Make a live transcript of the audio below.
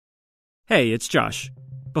Hey, it's Josh.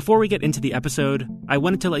 Before we get into the episode, I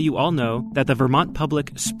wanted to let you all know that the Vermont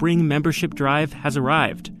Public Spring Membership Drive has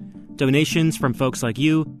arrived. Donations from folks like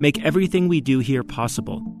you make everything we do here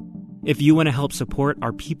possible. If you want to help support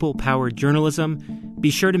our people-powered journalism,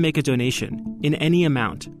 be sure to make a donation in any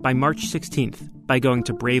amount by March 16th by going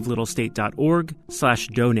to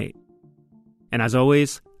bravelittlestate.org/donate. And as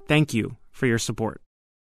always, thank you for your support.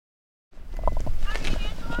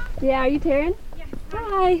 Yeah, are you Taryn? Yeah.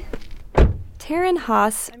 Hi. Taryn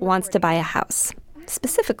Haas wants to buy a house.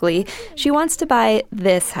 Specifically, she wants to buy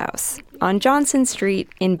this house on Johnson Street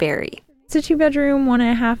in Barre. It's a 2-bedroom,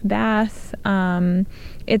 1.5 bath.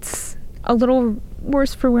 It's a little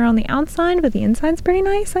worse for wear on the outside, but the inside's pretty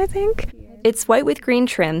nice, I think. It's white with green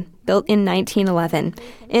trim, built in 1911,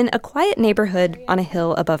 in a quiet neighborhood on a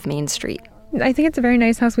hill above Main Street. I think it's a very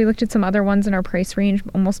nice house. We looked at some other ones in our price range.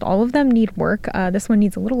 Almost all of them need work. This one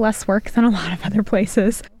needs a little less work than a lot of other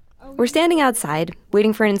places. We're standing outside,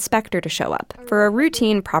 waiting for an inspector to show up for a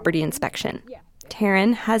routine property inspection.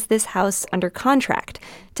 Taryn has this house under contract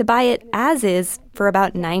to buy it as is for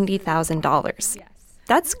about $90,000.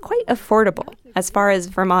 That's quite affordable as far as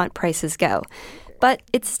Vermont prices go. But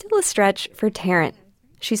it's still a stretch for Taryn.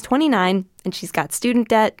 She's 29 and she's got student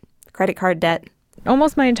debt, credit card debt.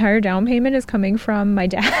 Almost my entire down payment is coming from my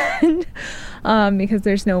dad because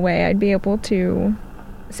there's no way I'd be able to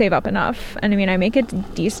save up enough. And I mean, I make a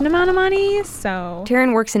decent amount of money, so...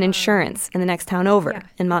 Taryn works in insurance in the next town over,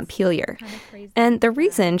 in Montpelier. And the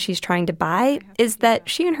reason she's trying to buy is that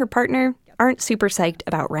she and her partner aren't super psyched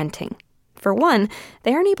about renting. For one,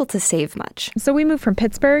 they aren't able to save much. So we moved from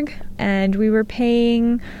Pittsburgh, and we were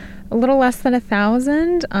paying a little less than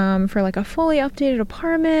 $1,000 for like a fully updated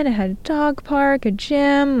apartment. It had a dog park, a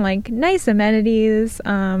gym, like nice amenities.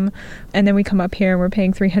 And then we come up here and we're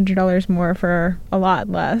paying $300 more for a lot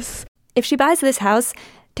less. If she buys this house,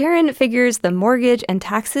 Taryn figures the mortgage and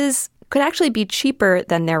taxes could actually be cheaper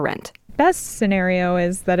than their rent. Best scenario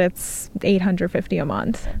is that it's $850 a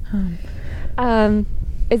month.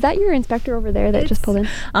 Is that your inspector over there that just pulled in?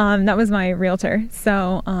 That was my realtor.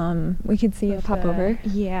 So we could see if pop over.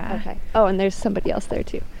 Yeah. Okay. Oh, and there's somebody else there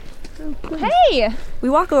too. Hey! We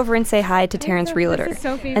walk over and say hi to Taryn's realtor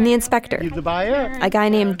and the inspector, a guy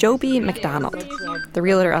named Joby McDonald. The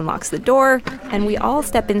realtor unlocks the door, and we all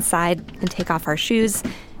step inside and take off our shoes,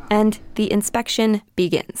 and the inspection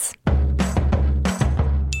begins.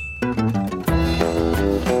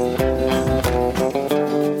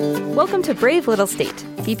 Welcome to Brave Little State,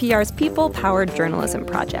 VPR's people-powered journalism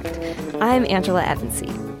project. I'm Angela Evansy.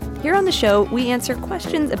 Here on the show, we answer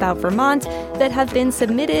questions about Vermont that have been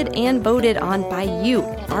submitted and voted on by you,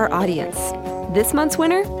 our audience. This month's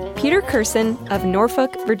winner, Peter Kurson of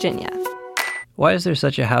Norfolk, Virginia. Why is there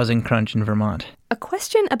such a housing crunch in Vermont? A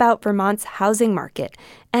question about Vermont's housing market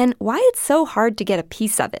and why it's so hard to get a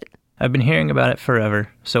piece of it. I've been hearing about it forever,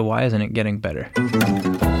 so why isn't it getting better?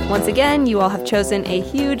 Once again, you all have chosen a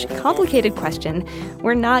huge, complicated question.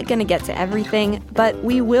 We're not going to get to everything, but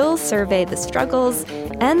we will survey the struggles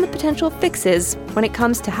and the potential fixes when it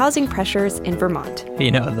comes to housing pressures in Vermont. You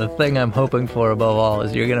know, the thing I'm hoping for above all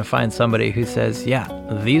is you're going to find somebody who says, yeah,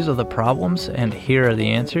 these are the problems, and here are the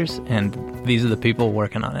answers, and these are the people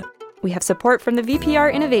working on it. We have support from the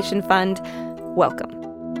VPR Innovation Fund. Welcome.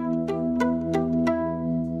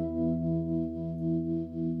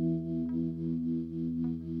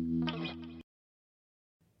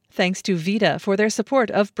 Thanks to VITA for their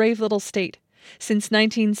support of Brave Little State. Since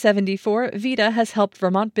 1974, VITA has helped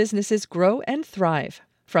Vermont businesses grow and thrive.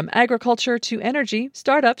 From agriculture to energy,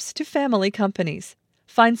 startups to family companies.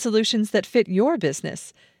 Find solutions that fit your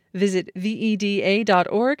business. Visit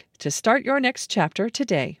VEDA.org to start your next chapter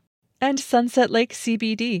today. And Sunset Lake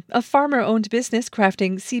CBD, a farmer-owned business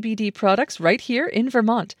crafting CBD products right here in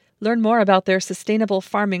Vermont. Learn more about their sustainable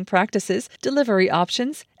farming practices, delivery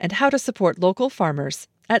options, and how to support local farmers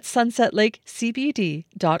at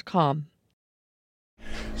sunsetlakecbd.com.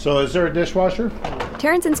 So is there a dishwasher?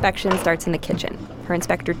 Taryn's inspection starts in the kitchen. Her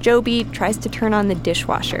inspector, Joby, tries to turn on the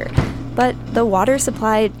dishwasher, but the water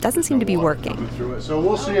supply doesn't seem to be working. So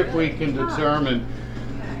we'll see if we can determine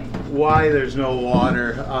why there's no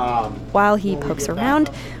water. While he pokes around,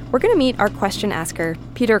 we're going to meet our question asker,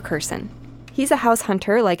 Peter Kurson. He's a house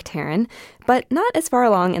hunter like Taryn, but not as far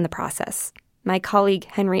along in the process. My colleague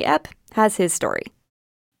Henry Epp has his story.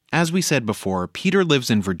 As we said before, Peter lives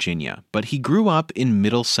in Virginia, but he grew up in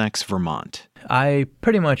Middlesex, Vermont. I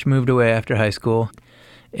pretty much moved away after high school,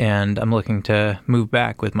 and I'm looking to move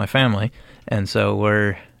back with my family. And so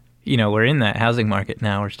we're in that housing market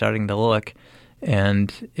now. We're starting to look,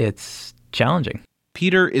 and it's challenging.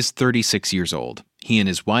 Peter is 36 years old. He and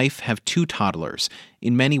his wife have 2 toddlers.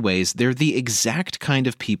 In many ways, they're the exact kind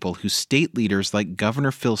of people who state leaders like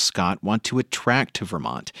Governor Phil Scott want to attract to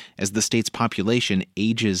Vermont as the state's population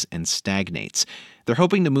ages and stagnates. They're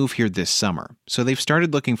hoping to move here this summer, so they've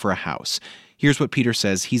started looking for a house. Here's what Peter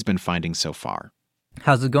says he's been finding so far.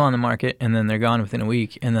 Houses go on the market, and then they're gone within a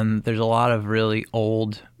week. And then there's a lot of really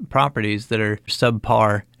old properties that are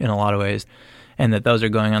subpar in a lot of ways, and that those are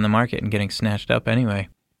going on the market and getting snatched up anyway.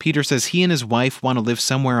 Peter says he and his wife want to live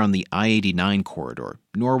somewhere on the I-89 corridor.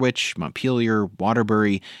 Norwich, Montpelier,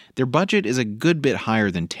 Waterbury. Their budget is a good bit higher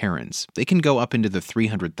than Taryn's. They can go up into the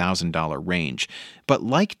 $300,000 range. But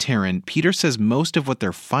like Taryn, Peter says most of what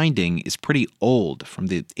they're finding is pretty old, from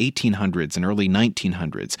the 1800s and early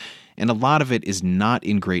 1900s, and a lot of it is not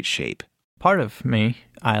in great shape. Part of me,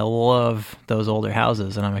 I love those older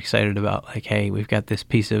houses, and I'm excited about, like, hey, we've got this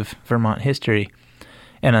piece of Vermont history.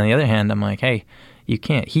 And on the other hand, I'm like, hey, you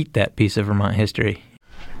can't heat that piece of Vermont history.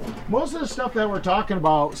 Most of the stuff that we're talking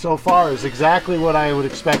about so far is exactly what I would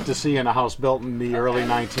expect to see in a house built in the early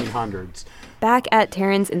 1900s. Back at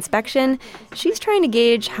Taryn's inspection, she's trying to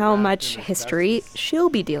gauge how much history she'll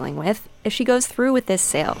be dealing with if she goes through with this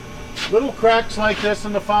sale. Little cracks like this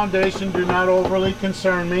in the foundation do not overly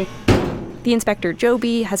concern me. The inspector,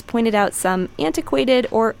 Joby, has pointed out some antiquated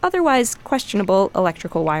or otherwise questionable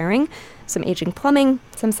electrical wiring, some aging plumbing,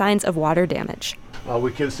 some signs of water damage.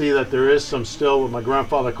 We can see that there is some still what my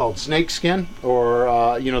grandfather called snakeskin,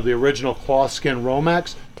 or, the original cloth skin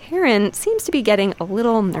Romex. Taryn seems to be getting a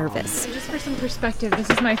little nervous. Just for some perspective, this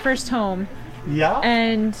is my first home. Yeah?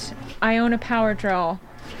 And I own a power drill,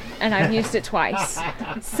 and I've used it twice.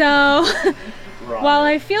 So while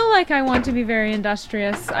I feel like I want to be very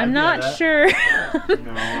industrious, I'm not sure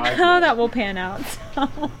how that will pan out.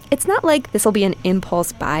 So. It's not like this will be an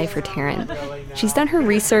impulse buy for Taryn. She's done her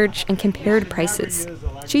research and compared prices.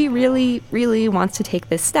 She really, really wants to take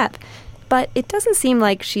this step, but it doesn't seem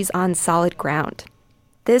like she's on solid ground.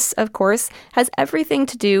 This, of course, has everything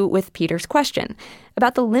to do with Peter's question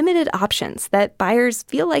about the limited options that buyers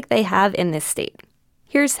feel like they have in this state.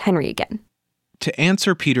 Here's Henry again. To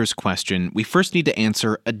answer Peter's question, we first need to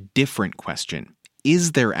answer a different question.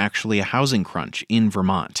 Is there actually a housing crunch in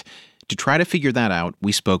Vermont? To try to figure that out,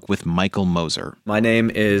 we spoke with Michael Moser. My name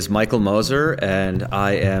is Michael Moser, and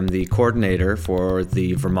I am the coordinator for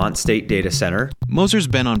the Vermont State Data Center. Moser's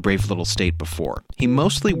been on Brave Little State before. He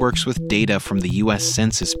mostly works with data from the U.S.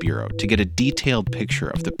 Census Bureau to get a detailed picture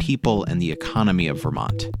of the people and the economy of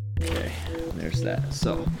Vermont. Okay, there's that.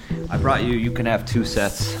 So I brought you can have 2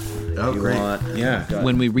 sets. Oh, great. Yeah.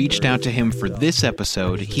 When we reached out to him for this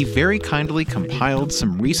episode, he very kindly compiled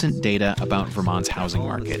some recent data about Vermont's housing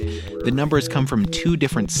market. The numbers come from 2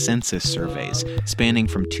 different census surveys, spanning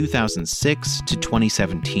from 2006 to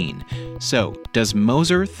 2017. So, does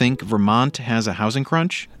Moser think Vermont has a housing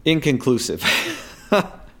crunch? Inconclusive.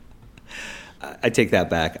 I take that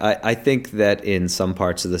back. I think that in some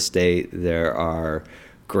parts of the state, there are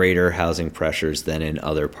greater housing pressures than in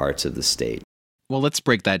other parts of the state. Well, let's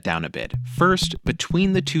break that down a bit. First,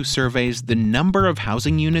 between the 2 surveys, the number of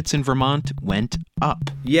housing units in Vermont went up.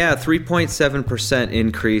 Yeah, 3.7%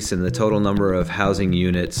 increase in the total number of housing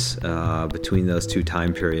units between those 2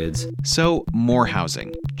 time periods. So, more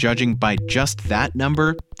housing. Judging by just that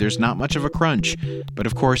number, there's not much of a crunch. But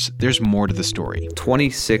of course, there's more to the story.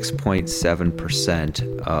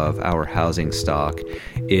 26.7% of our housing stock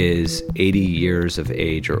is 80 years of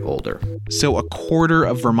age or older. So a quarter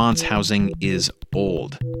of Vermont's housing is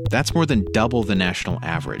old. That's more than double the national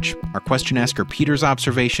average. Our question asker Peter's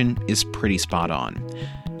observation is pretty spot on.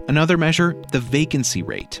 Another measure, the vacancy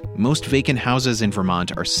rate. Most vacant houses in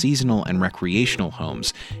Vermont are seasonal and recreational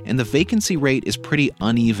homes, and the vacancy rate is pretty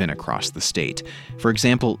uneven across the state. For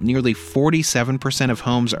example, nearly 47% of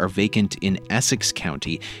homes are vacant in Essex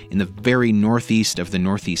County, in the very northeast of the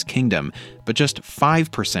Northeast Kingdom, but just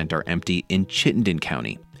 5% are empty in Chittenden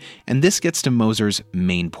County. And this gets to Moser's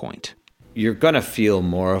main point. You're going to feel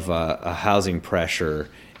more of a housing pressure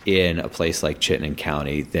in a place like Chittenden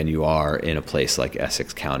County than you are in a place like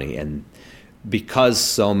Essex County. And because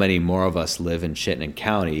so many more of us live in Chittenden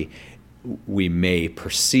County, we may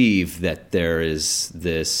perceive that there is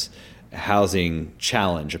this housing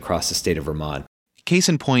challenge across the state of Vermont. Case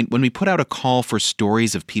in point, when we put out a call for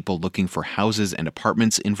stories of people looking for houses and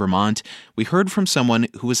apartments in Vermont, we heard from someone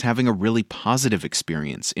who was having a really positive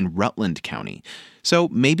experience in Rutland County. So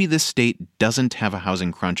maybe this state doesn't have a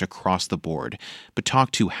housing crunch across the board, but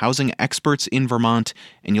talk to housing experts in Vermont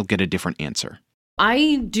and you'll get a different answer.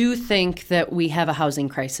 I do think that we have a housing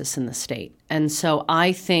crisis in the state, and so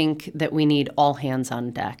I think that we need all hands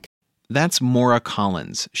on deck. That's Maura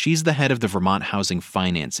Collins. She's the head of the Vermont Housing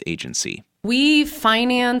Finance Agency. We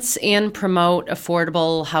finance and promote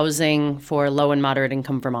affordable housing for low and moderate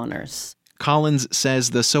income Vermonters. Collins says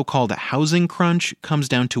the so-called housing crunch comes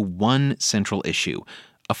down to one central issue: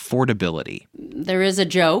 affordability. There is a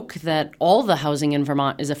joke that all the housing in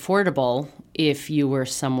Vermont is affordable if you were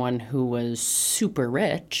someone who was super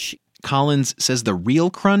rich. Collins says the real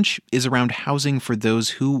crunch is around housing for those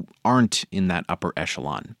who aren't in that upper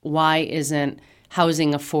echelon. Why isn't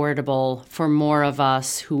housing affordable for more of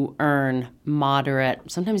us who earn moderate,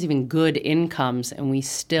 sometimes even good incomes, and we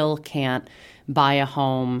still can't buy a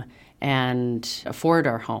home and afford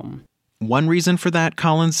our home? One reason for that,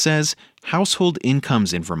 Collins says, household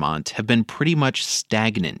incomes in Vermont have been pretty much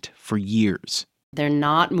stagnant for years. They're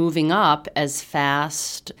not moving up as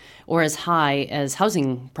fast or as high as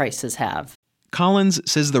housing prices have. Collins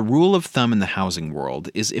says the rule of thumb in the housing world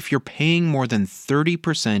is if you're paying more than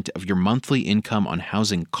 30% of your monthly income on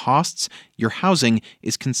housing costs, your housing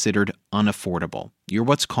is considered unaffordable. You're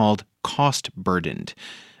what's called cost-burdened.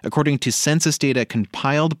 According to census data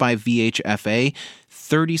compiled by VHFA,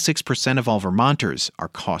 36% of all Vermonters are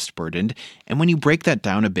cost-burdened, and when you break that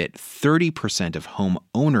down a bit, 30% of home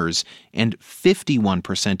owners and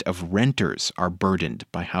 51% of renters are burdened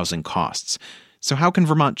by housing costs. So how can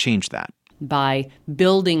Vermont change that? By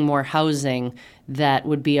building more housing that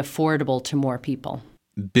would be affordable to more people.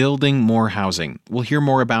 Building more housing. We'll hear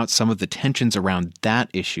more about some of the tensions around that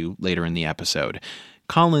issue later in the episode.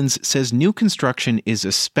 Collins says new construction is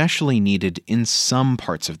especially needed in some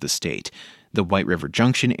parts of the state. The White River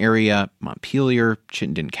Junction area, Montpelier,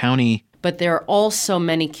 Chittenden County. But there are also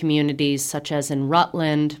many communities, such as in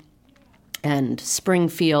Rutland and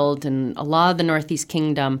Springfield and a lot of the Northeast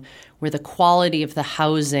Kingdom, where the quality of the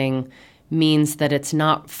housing means that it's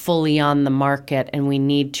not fully on the market, and we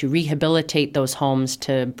need to rehabilitate those homes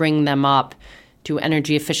to bring them up to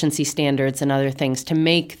energy efficiency standards and other things to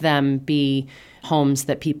make them be homes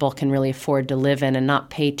that people can really afford to live in and not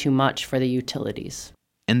pay too much for the utilities.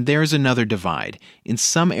 And there's another divide. In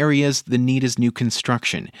some areas, the need is new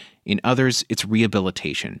construction. In others, it's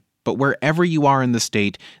rehabilitation. But wherever you are in the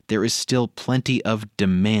state, there is still plenty of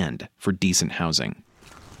demand for decent housing.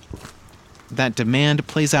 That demand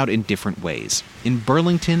plays out in different ways. In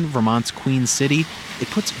Burlington, Vermont's Queen City, it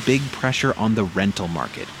puts big pressure on the rental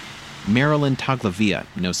market. Marilyn Taglavia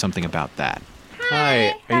knows something about that.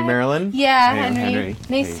 Hi. Are you Marilyn? Yeah, Hi, I'm Henry.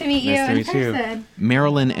 Nice to meet you in person.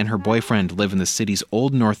 Marilyn and her boyfriend live in the city's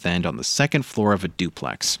Old North End on the second floor of a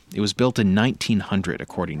duplex. It was built in 1900,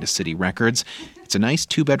 according to city records. It's a nice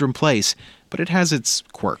two-bedroom place, but it has its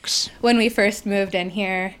quirks. When we first moved in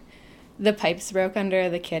here, the pipes broke under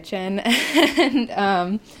the kitchen,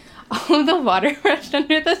 and all of the water rushed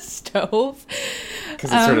under the stove.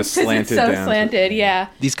 Because it's sort of slanted down. It's so slanted, yeah.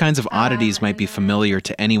 These kinds of oddities might be familiar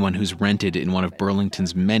to anyone who's rented in one of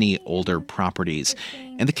Burlington's many older properties.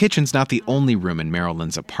 And the kitchen's not the only room in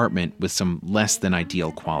Marilyn's apartment with some less than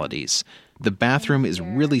ideal qualities. The bathroom is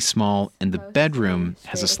really small, and the bedroom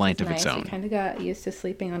has a slant of its own. I kind of got used to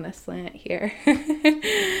sleeping on a slant here.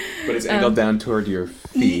 But it's angled down toward your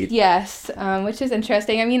feet. Yes, which is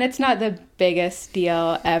interesting. I mean, it's not the biggest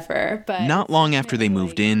deal ever, but... Not long after they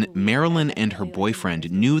moved in, Marilyn and her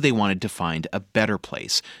boyfriend knew they wanted to find a better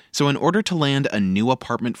place. So in order to land a new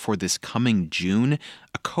apartment for this coming June,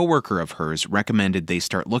 a coworker of hers recommended they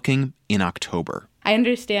start looking in October. I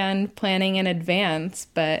understand planning in advance,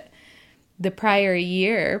 but the prior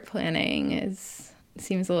year planning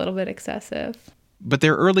seems a little bit excessive. But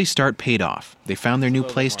their early start paid off. They found their new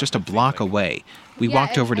place just a block away. We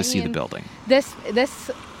walked over to see the building. This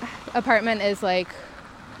apartment is like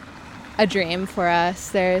a dream for us.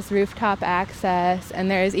 There's rooftop access, and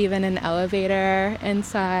there's even an elevator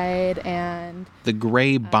inside. And the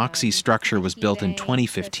gray, boxy structure was built in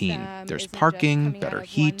 2015. There's parking, better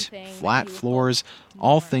heat, flat floors,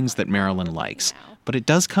 all things that Marilyn likes. But it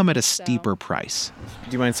does come at a steeper price.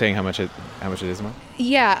 Do you mind saying how much it is a month?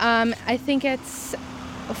 Yeah, I think it's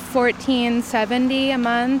 $14.70 a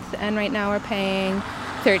month, and right now we're paying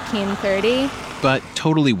 $13.30. But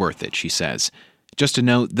totally worth it, she says. Just to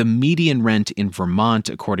note, the median rent in Vermont,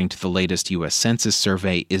 according to the latest U.S. Census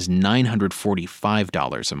survey, is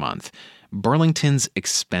 $945 a month. Burlington's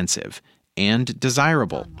expensive and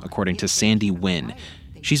desirable, according to Sandy Wynn.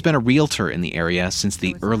 She's been a realtor in the area since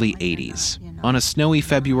the early 80s. On a snowy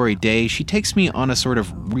February day, she takes me on a sort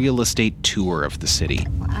of real estate tour of the city.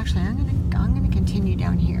 Well, actually, I'm gonna continue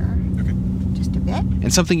down here. Okay. Just a bit.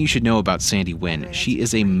 And something you should know about Sandy Wynn, she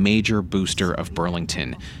is a major booster of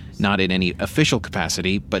Burlington. Not in any official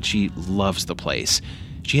capacity, but she loves the place.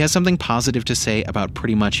 She has something positive to say about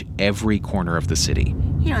pretty much every corner of the city.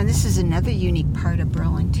 You know, this is another unique part of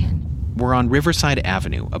Burlington. We're on Riverside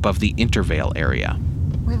Avenue above the Intervale area.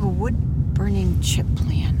 We have a wood-burning chip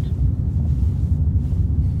plant.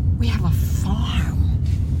 We have a farm.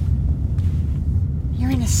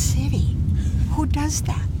 You're in a city. Who does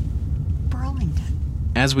that?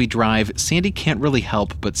 Burlington. As we drive, Sandy can't really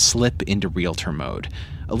help but slip into realtor mode.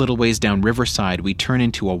 A little ways down Riverside, we turn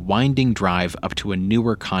into a winding drive up to a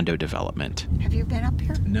newer condo development. Have you been up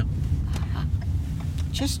here? No.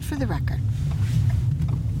 Just for the record.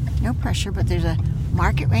 No pressure, but there's a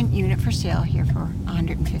market rent unit for sale here for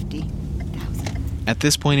 $150,000. At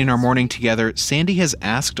this point in our morning together, Sandy has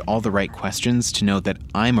asked all the right questions to know that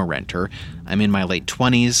I'm a renter. I'm in my late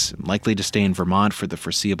 20s, likely to stay in Vermont for the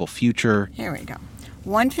foreseeable future. Here we go.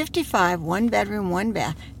 $155, 1 bedroom, 1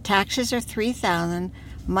 bath. Taxes are $3,000.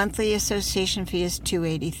 Monthly association fee is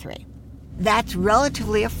 $283. That's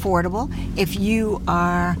relatively affordable if you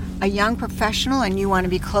are a young professional and you want to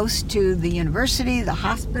be close to the university, the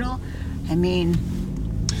hospital. I mean...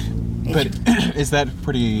 But is that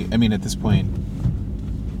pretty... I mean, at this point,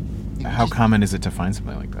 how common is it to find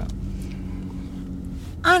something like that?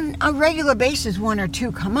 On a regular basis, 1 or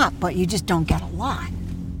 2 come up, but you just don't get a lot.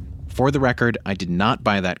 For the record, I did not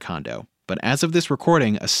buy that condo. But as of this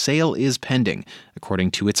recording, a sale is pending,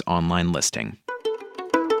 according to its online listing.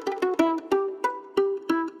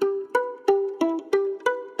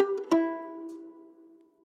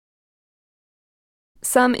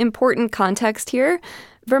 Some important context here.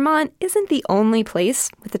 Vermont isn't the only place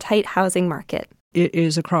with a tight housing market. It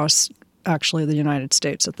is across, actually, the United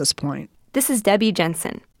States at this point. This is Debbie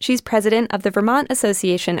Jensen. She's president of the Vermont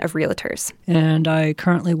Association of Realtors. And I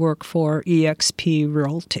currently work for eXp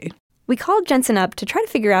Realty. We called Jensen up to try to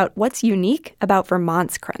figure out what's unique about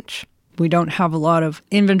Vermont's crunch. We don't have a lot of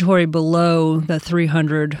inventory below the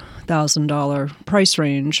 $300,000 price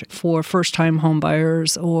range for first-time home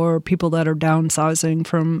buyers or people that are downsizing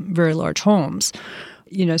from very large homes.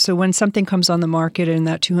 You know, so when something comes on the market in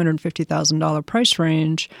that $250,000 price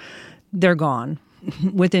range, they're gone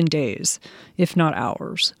within days, if not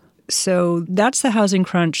hours. So that's the housing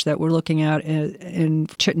crunch that we're looking at in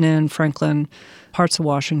Chittenden, Franklin, parts of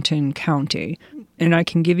Washington County. And I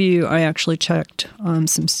can give you, I actually checked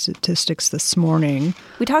some statistics this morning.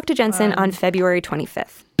 We talked to Jensen on February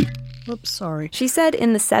 25th. Oops, sorry. She said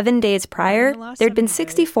in the 7 days prior, there'd been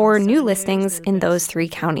 64 new listings in those 3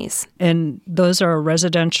 counties. And those are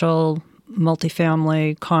residential,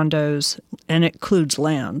 multifamily, condos, and it includes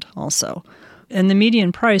land also. And the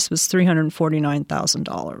median price was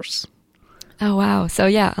 $349,000. Oh, wow. So,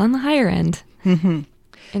 yeah, on the higher end. Mm-hmm.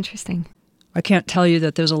 Interesting. I can't tell you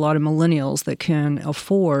that there's a lot of millennials that can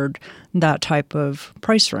afford that type of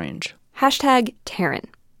price range. Hashtag Taryn.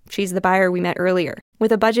 She's the buyer we met earlier,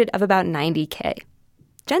 with a budget of about $90K.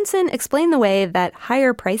 Jensen explained the way that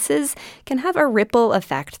higher prices can have a ripple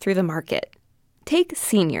effect through the market. Take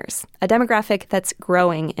seniors, a demographic that's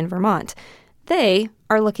growing in Vermont. They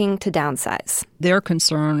are looking to downsize. Their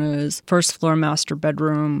concern is first floor master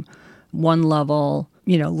bedroom, 1 level,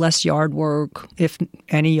 less yard work, if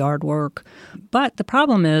any yard work. But the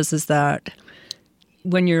problem is that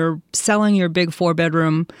when you're selling your big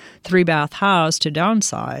 4-bedroom, 3-bath house to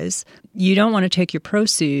downsize, you don't want to take your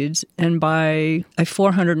proceeds and buy a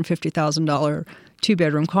 $450,000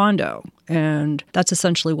 2-bedroom condo. And that's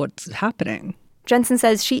essentially what's happening. Jensen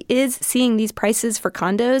says she is seeing these prices for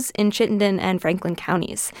condos in Chittenden and Franklin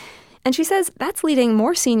counties. And she says that's leading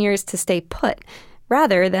more seniors to stay put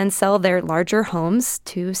rather than sell their larger homes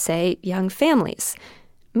to, say, young families.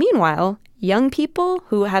 Meanwhile, young people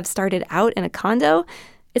who have started out in a condo,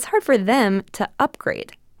 it's hard for them to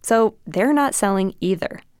upgrade. So they're not selling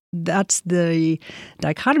either. That's the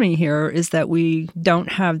dichotomy here, is that we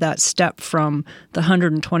don't have that step from the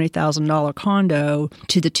 $120,000 condo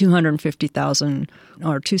to the $250,000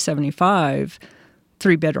 or $275,000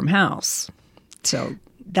 3-bedroom house. So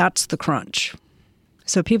that's the crunch.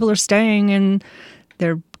 So people are staying and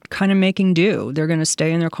they're kind of making do. They're going to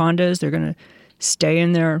stay in their condos. They're going to stay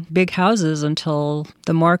in their big houses until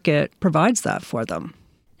the market provides that for them.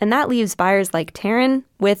 And that leaves buyers like Taryn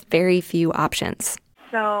with very few options.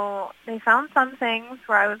 So they found some things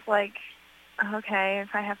where I was like, okay, if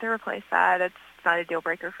I have to replace that, it's not a deal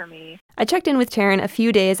breaker for me. I checked in with Taryn a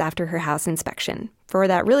few days after her house inspection for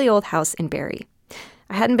that really old house in Barrie.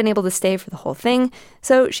 I hadn't been able to stay for the whole thing,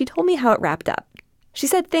 so she told me how it wrapped up. She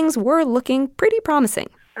said things were looking pretty promising.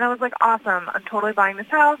 And I was like, awesome, I'm totally buying this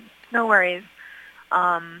house, no worries.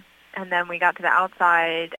 And then we got to the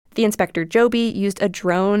outside. The inspector, Joby, used a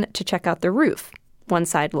drone to check out the roof. One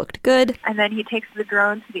side looked good. And then he takes the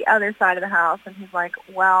drone to the other side of the house, and he's like,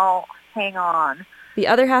 well, hang on. The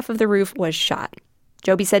other half of the roof was shot.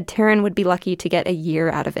 Joby said Taryn would be lucky to get a year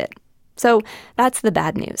out of it. So that's the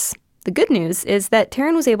bad news. The good news is that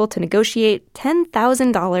Taryn was able to negotiate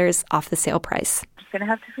 $10,000 off the sale price. I'm just going to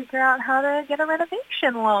have to figure out how to get a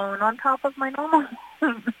renovation loan on top of my normal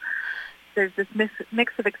loan. There's this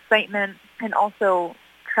mix of excitement and also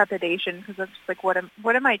trepidation, because I'm just like, what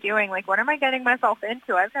am I doing? Like, what am I getting myself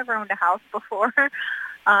into? I've never owned a house before.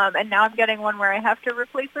 And now I'm getting one where I have to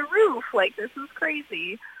replace a roof. Like, this is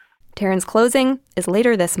crazy. Taryn's closing is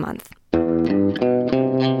later this month.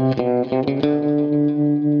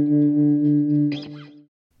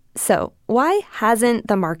 So, why hasn't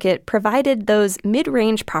the market provided those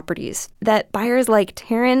mid-range properties that buyers like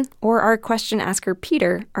Taryn or our question asker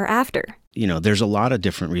Peter are after? You know, there's a lot of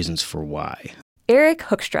different reasons for why. Eric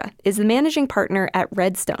Hoekstra is the managing partner at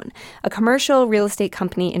Redstone, a commercial real estate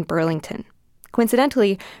company in Burlington.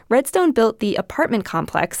 Coincidentally, Redstone built the apartment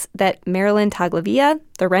complex that Marilyn Taglavia,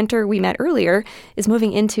 the renter we met earlier, is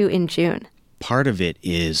moving into in June. Part of it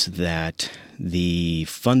is that the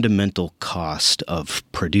fundamental cost of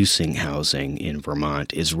producing housing in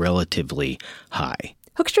Vermont is relatively high.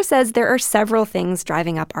 Hoekstra says there are several things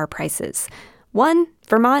driving up our prices. One,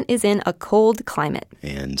 Vermont is in a cold climate.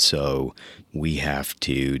 And so we have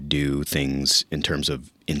to do things in terms of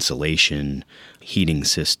insulation, heating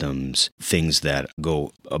systems, things that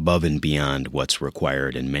go above and beyond what's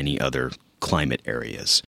required in many other climate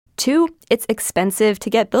areas. Two, it's expensive to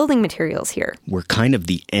get building materials here. We're kind of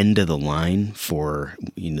the end of the line for,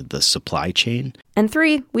 the supply chain. And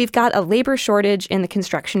three, we've got a labor shortage in the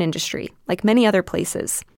construction industry, like many other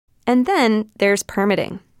places. And then there's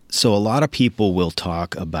permitting. So a lot of people will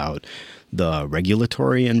talk about the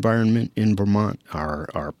regulatory environment in Vermont,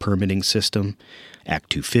 our permitting system,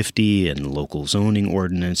 Act 250 and local zoning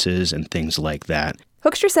ordinances and things like that.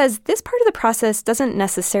 Hoekstra says this part of the process doesn't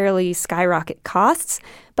necessarily skyrocket costs,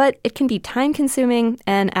 but it can be time-consuming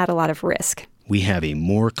and add a lot of risk. We have a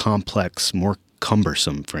more complex, more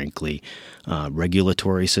cumbersome, frankly,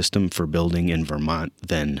 regulatory system for building in Vermont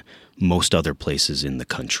than most other places in the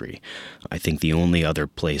country. I think the only other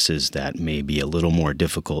places that may be a little more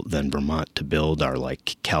difficult than Vermont to build are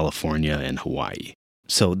like California and Hawaii.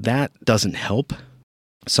 So that doesn't help.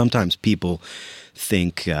 Sometimes people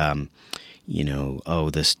think,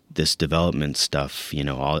 this development stuff,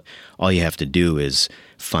 all you have to do is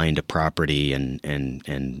find a property and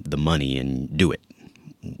the money and do it.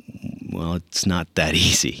 Well, it's not that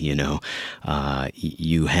easy,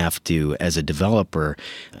 You have to, as a developer,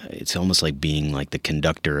 it's almost like being like the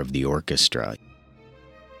conductor of the orchestra.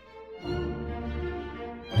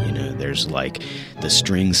 There's like the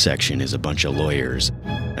string section is a bunch of lawyers,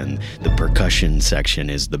 and the percussion section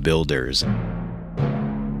is the builders.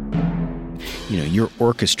 You're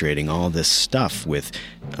orchestrating all this stuff with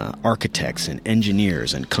architects and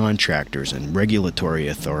engineers and contractors and regulatory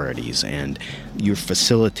authorities, and you're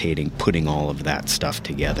facilitating putting all of that stuff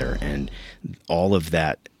together, and all of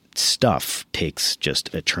that stuff takes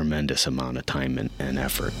just a tremendous amount of time and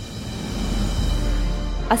effort.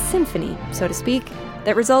 A symphony, so to speak,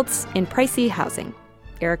 that results in pricey housing.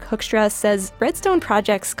 Eric Hoekstra says Redstone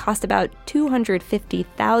projects cost about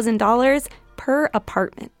 $250,000 per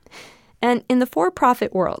apartment. And in the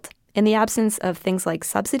for-profit world, in the absence of things like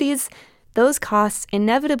subsidies, those costs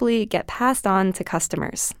inevitably get passed on to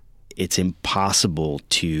customers. It's impossible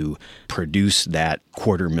to produce that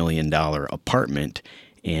 $250,000 apartment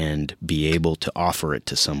and be able to offer it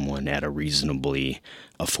to someone at a reasonably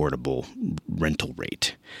affordable rental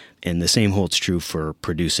rate. And the same holds true for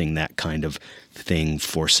producing that kind of thing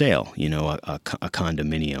for sale, a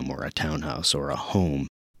condominium or a townhouse or a home.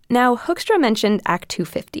 Now, Hoekstra mentioned Act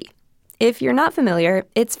 250. If you're not familiar,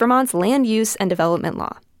 it's Vermont's land use and development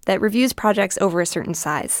law that reviews projects over a certain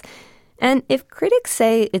size. And if critics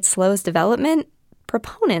say it slows development,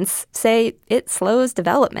 proponents say it slows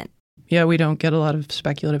development. Yeah, we don't get a lot of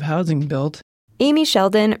speculative housing built. Amy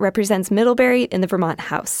Sheldon represents Middlebury in the Vermont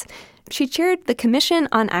House. She chaired the Commission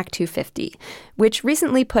on Act 250, which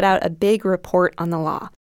recently put out a big report on the law.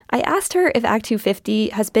 I asked her if Act 250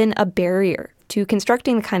 has been a barrier to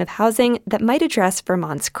constructing the kind of housing that might address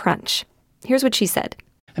Vermont's crunch. Here's what she said.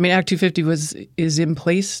 I mean, Act 250 is in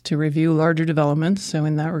place to review larger developments. So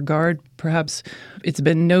in that regard, perhaps it's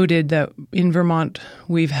been noted that in Vermont,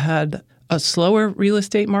 we've had a slower real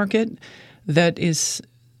estate market that is,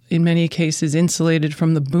 in many cases, insulated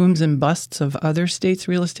from the booms and busts of other states'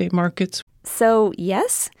 real estate markets. So,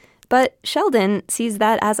 yes, but Sheldon sees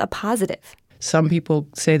that as a positive. Some people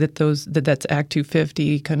say that that's Act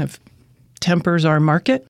 250 kind of tempers our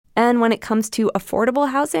market. And when it comes to affordable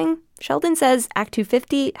housing, Sheldon says Act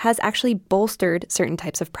 250 has actually bolstered certain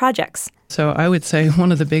types of projects. So I would say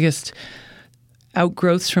one of the biggest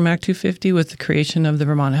outgrowths from Act 250 was the creation of the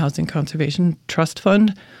Vermont Housing Conservation Trust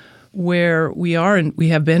Fund, where we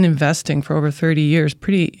have been investing for over 30 years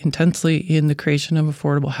pretty intensely in the creation of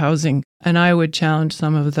affordable housing. And I would challenge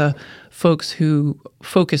some of the folks who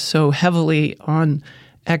focus so heavily on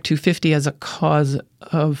Act 250 as a cause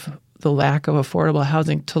of the lack of affordable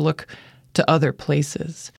housing to look to other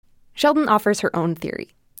places. Sheldon offers her own theory,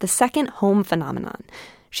 the second home phenomenon.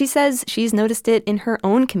 She says she's noticed it in her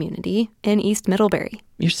own community in East Middlebury.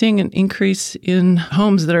 You're seeing an increase in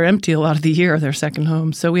homes that are empty a lot of the year, their second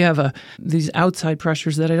homes. So we have these outside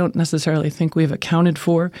pressures that I don't necessarily think we've accounted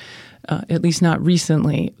for, at least not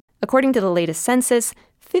recently. According to the latest census,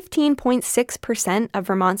 15.6% of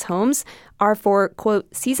Vermont's homes are for,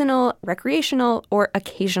 quote, seasonal, recreational, or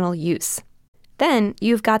occasional use. Then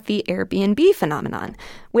you've got the Airbnb phenomenon,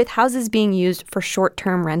 with houses being used for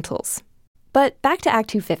short-term rentals. But back to Act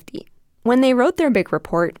 250. When they wrote their big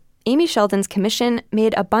report, Amy Sheldon's commission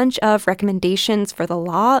made a bunch of recommendations for the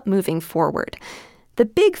law moving forward. The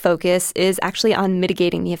big focus is actually on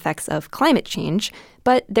mitigating the effects of climate change,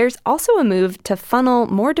 but there's also a move to funnel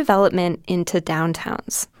more development into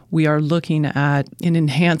downtowns. We are looking at an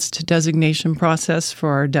enhanced designation process for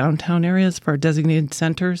our downtown areas, for our designated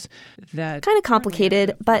centers. Kind of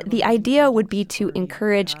complicated, but the idea would be to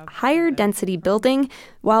encourage higher density building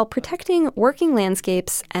while protecting working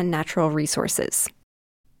landscapes and natural resources.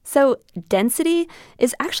 So density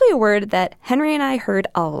is actually a word that Henry and I heard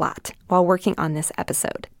a lot while working on this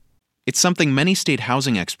episode. It's something many state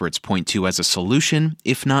housing experts point to as a solution,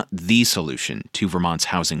 if not the solution, to Vermont's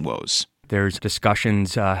housing woes. There's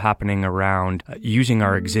discussions happening around using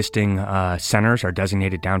our existing centers, our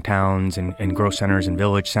designated downtowns and growth centers and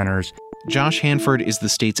village centers. Josh Hanford is the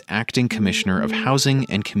state's acting commissioner of housing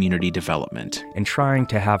and community development. And trying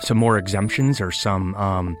to have some more exemptions or some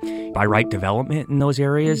by right development in those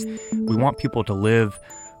areas. We want people to live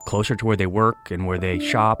closer to where they work and where they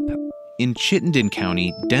shop. In Chittenden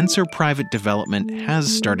County, denser private development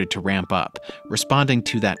has started to ramp up, responding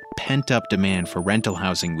to that pent-up demand for rental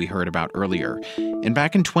housing we heard about earlier. And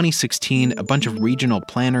back in 2016, a bunch of regional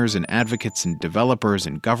planners and advocates and developers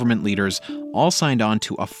and government leaders all signed on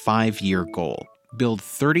to a 5-year goal. Build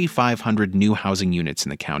 3,500 new housing units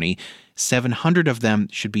in the county. 700 of them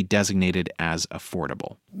should be designated as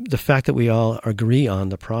affordable. The fact that we all agree on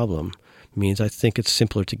the problem means I think it's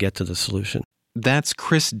simpler to get to the solution. That's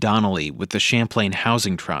Chris Donnelly with the Champlain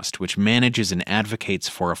Housing Trust, which manages and advocates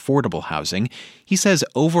for affordable housing. He says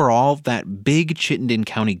overall, that big Chittenden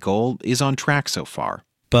County goal is on track so far.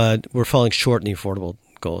 But we're falling short in the affordable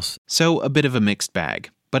goals. So a bit of a mixed bag.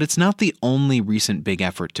 But it's not the only recent big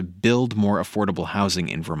effort to build more affordable housing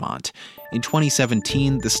in Vermont. In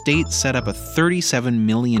 2017, the state set up a $37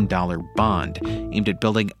 million bond aimed at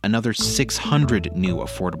building another 600 new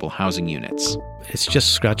affordable housing units. It's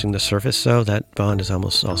just scratching the surface, though. That bond is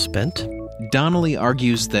almost all spent. Donnelly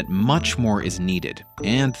argues that much more is needed,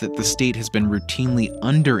 and that the state has been routinely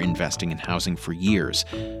underinvesting in housing for years.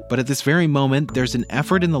 But at this very moment, there's an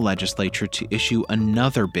effort in the legislature to issue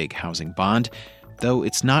another big housing bond, though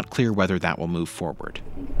it's not clear whether that will move forward.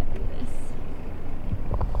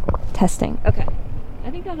 Testing. Okay.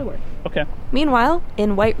 I think that'll work. Okay. Meanwhile,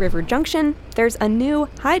 in White River Junction, there's a new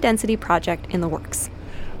high-density project in the works.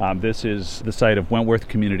 This is the site of Wentworth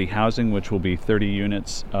Community Housing, which will be 30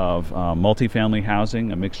 units of multifamily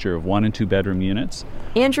housing, a mixture of 1- and 2-bedroom units.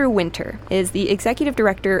 Andrew Winter is the executive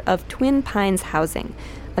director of Twin Pines Housing,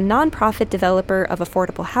 a nonprofit developer of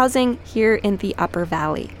affordable housing here in the Upper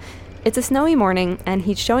Valley. It's a snowy morning, and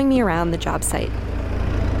he's showing me around the job site.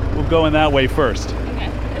 We'll go in that way first.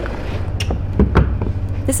 Okay.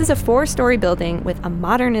 This is a 4-story building with a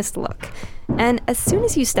modernist look. And as soon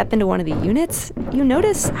as you step into one of the units, you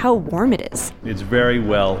notice how warm it is. It's very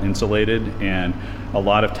well insulated, and a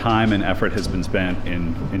lot of time and effort has been spent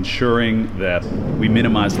in ensuring that we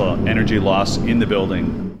minimize the energy loss in the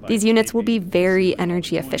building. These units will be very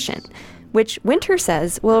energy efficient, which Winter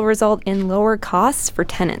says will result in lower costs for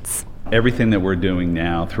tenants. Everything that we're doing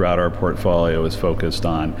now throughout our portfolio is focused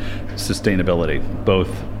on sustainability, both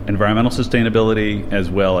environmental sustainability as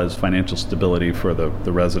well as financial stability for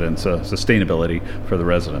the residents, sustainability for the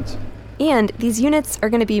residents. And these units are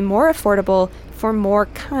going to be more affordable for more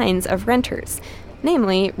kinds of renters,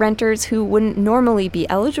 namely renters who wouldn't normally be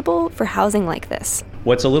eligible for housing like this.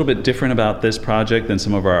 What's a little bit different about this project than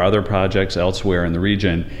some of our other projects elsewhere in the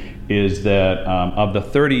region is that of the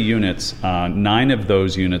 30 units, 9 of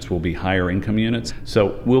those units will be higher income units.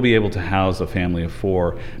 So we'll be able to house a family of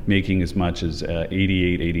 4, making as much as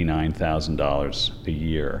 $88,000, $89,000 a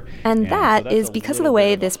year. And that is because of the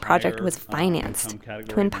way this project was financed.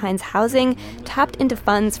 Twin Pines Housing tapped into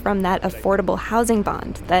funds from that affordable housing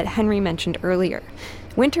bond that Henry mentioned earlier.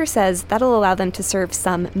 Winter says that'll allow them to serve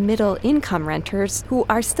some middle-income renters who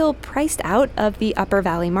are still priced out of the Upper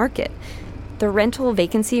Valley market. The rental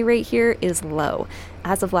vacancy rate here is low.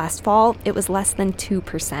 As of last fall, it was less than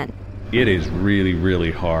 2%. It is really,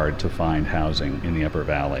 really hard to find housing in the Upper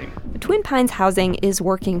Valley. Twin Pines Housing is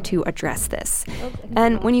working to address this.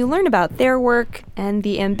 And when you learn about their work and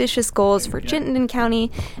the ambitious goals for Chittenden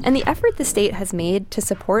County and the effort the state has made to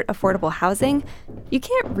support affordable housing, you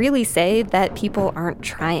can't really say that people aren't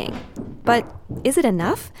trying. But is it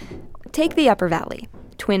enough? Take the Upper Valley.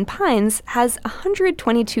 Twin Pines has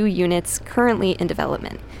 122 units currently in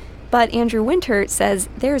development. But Andrew Winter says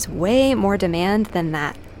there's way more demand than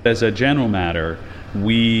that. As a general matter,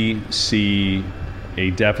 we see a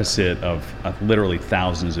deficit of literally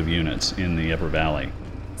thousands of units in the Upper Valley.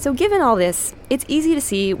 So given all this, it's easy to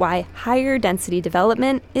see why higher density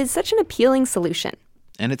development is such an appealing solution.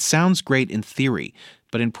 And it sounds great in theory,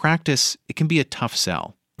 but in practice, it can be a tough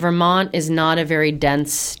sell. Vermont is not a very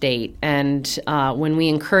dense state, and when we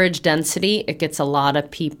encourage density, it gets a lot of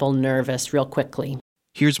people nervous real quickly.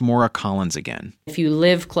 Here's Maura Collins again. If you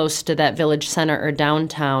live close to that village center or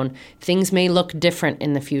downtown, things may look different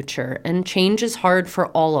in the future, and change is hard for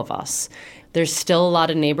all of us. There's still a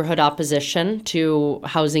lot of neighborhood opposition to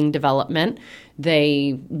housing development.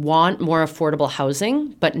 They want more affordable housing,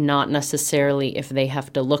 but not necessarily if they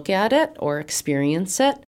have to look at it or experience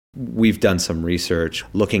it. We've done some research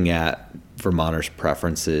looking at Vermonters'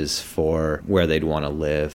 preferences for where they'd want to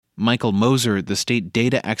live. Michael Moser, the state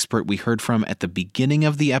data expert we heard from at the beginning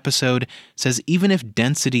of the episode, says even if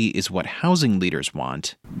density is what housing leaders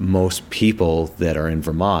want, most people that are in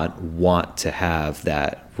Vermont want to have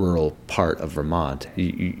that rural part of Vermont.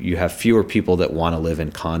 You have fewer people that want to live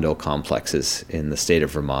in condo complexes in the state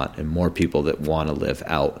of Vermont and more people that want to live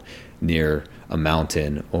out near a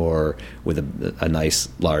mountain or with a nice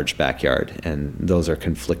large backyard. And those are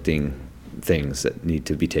conflicting things that need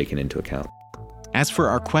to be taken into account. As for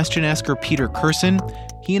our question asker, Peter Kurson,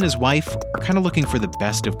 he and his wife are kind of looking for the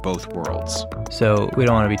best of both worlds. So we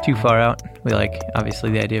don't want to be too far out. We like,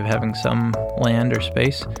 obviously, the idea of having some land or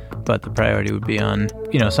space, but the priority would be on,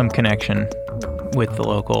 some connection with the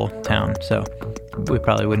local town. So we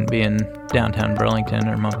probably wouldn't be in downtown Burlington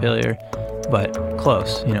or Montpelier, but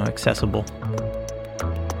close, accessible.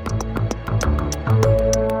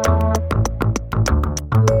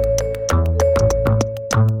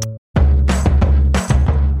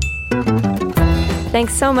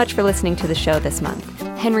 Thanks so much for listening to the show this month.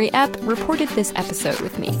 Henry Epp reported this episode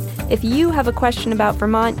with me. If you have a question about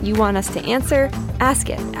Vermont you want us to answer, ask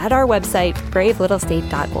it at our website,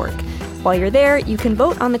 bravelittlestate.org. While you're there, you can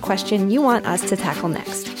vote on the question you want us to tackle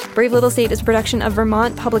next. Brave Little State is a production of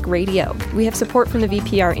Vermont Public Radio. We have support from the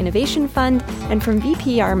VPR Innovation Fund and from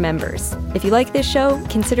VPR members. If you like this show,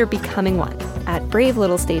 consider becoming one at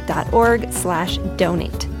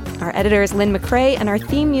bravelittlestate.org/donate. Our editor is Lynn McCrae, and our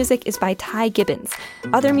theme music is by Ty Gibbons.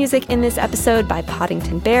 Other music in this episode by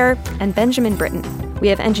Poddington Bear and Benjamin Britton. We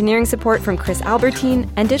have engineering support from Chris Albertine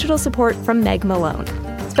and digital support from Meg Malone.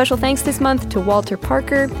 Special thanks this month to Walter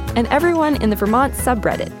Parker and everyone in the Vermont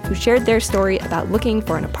subreddit who shared their story about looking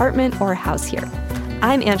for an apartment or a house here.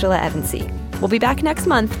 I'm Angela Evansy. We'll be back next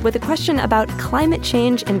month with a question about climate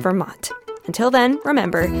change in Vermont. Until then,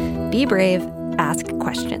 remember, be brave, ask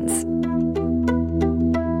questions.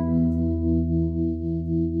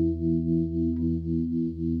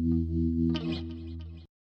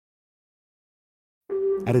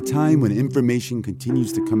 At a time when information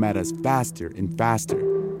continues to come at us faster and faster,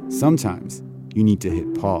 sometimes you need to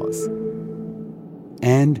hit pause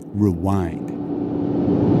and rewind.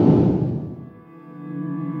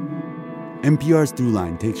 NPR's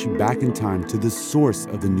Throughline takes you back in time to the source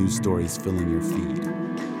of the news stories filling your feed.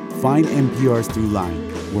 Find NPR's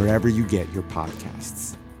Throughline wherever you get your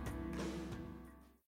podcasts.